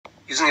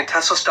Using a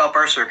Tesla stop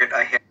bar circuit,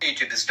 I have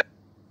to this.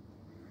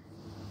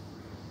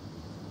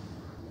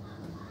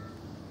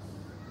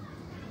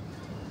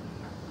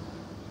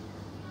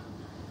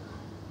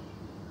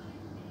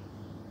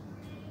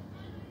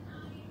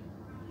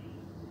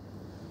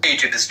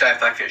 YouTube, this is Dive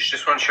Black Fish.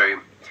 Just want to show you.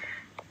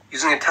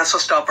 Using a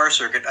Tesla stop bar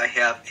circuit, I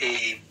have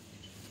a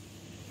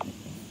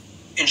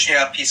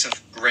 1.5-inch piece of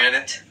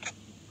granite,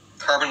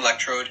 carbon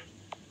electrode,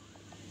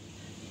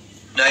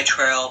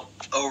 nitrile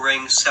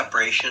O-ring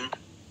separation.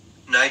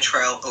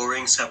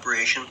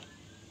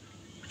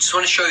 Just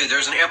want to show you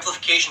there's an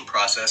amplification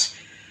process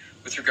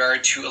with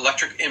regard to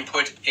electric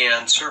input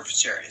and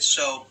surface area.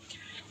 So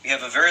we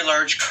have a very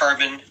large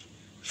carbon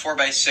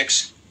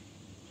 4x6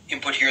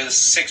 input here.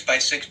 This is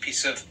 6x6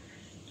 piece of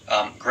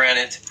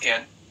granite,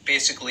 and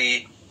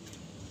basically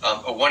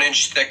a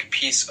 1-inch thick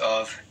piece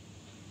of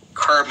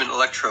carbon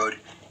electrode.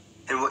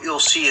 And what you'll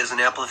see is an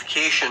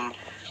amplification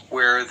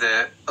where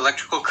the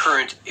electrical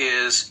current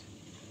is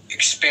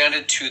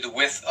expanded to the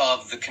width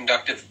of the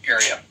conductive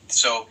area.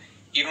 So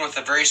even with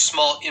a very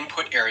small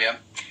input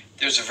area,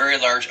 there's a very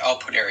large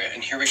output area.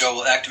 And here we go,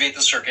 we'll activate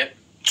the circuit.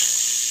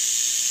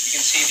 You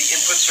can see the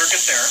input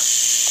circuit there.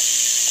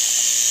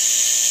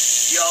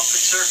 The output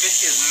circuit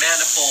is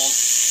manifold,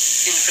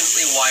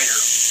 infinitely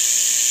wider.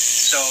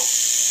 So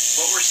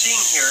what we're seeing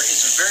here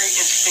is a very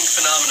interesting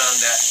phenomenon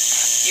that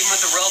even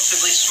with a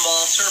relatively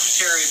small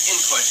surface area of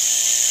input,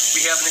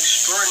 we have an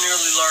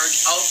extraordinarily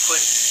large output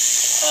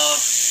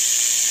of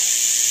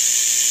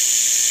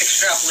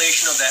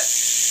extrapolation of that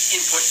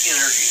input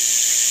energy.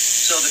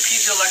 So the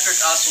piezoelectric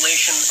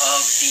oscillation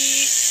of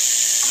the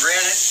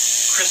granite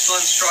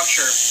crystalline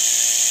structure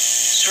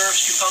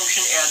serves to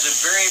function as a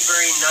very,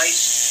 very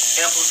nice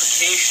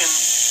amplification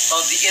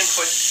of the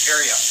input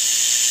area.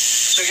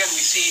 So again,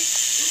 we see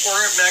an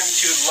order of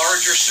magnitude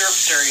larger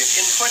surface area of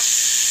input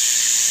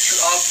to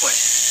output.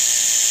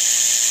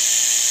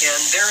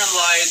 And therein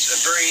lies a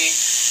very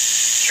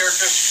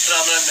characteristic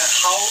phenomenon that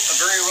how a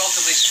very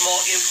relatively small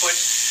input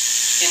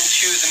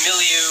into the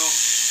milieu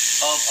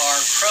of our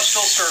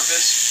crustal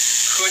surface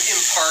could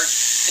impart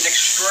an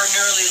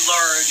extraordinarily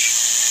large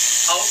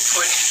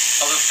output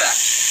of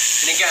effect.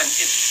 And again,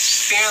 it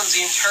spans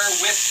the entire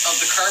width of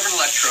the carbon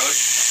electrode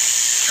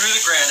through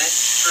the granite,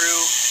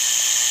 through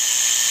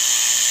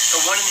a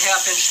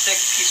 1.5-inch thick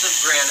piece of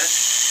granite.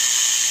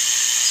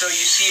 So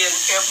you see an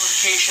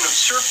amplification of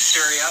surface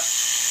area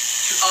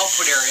to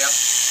output area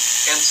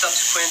and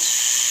subsequent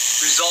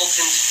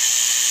resultant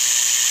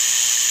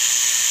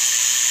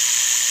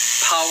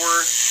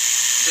power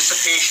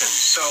dissipation.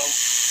 So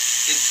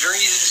it's very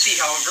easy to see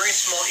how a very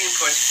small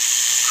input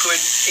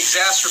could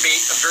exacerbate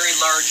a very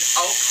large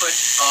output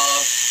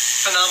of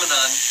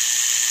phenomenon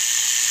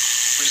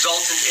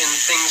resultant in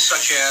things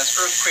such as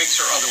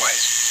earthquakes or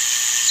otherwise.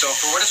 So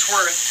for what it's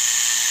worth,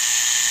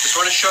 just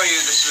want to show you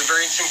this is a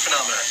very interesting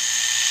phenomenon.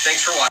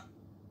 Thanks for watching.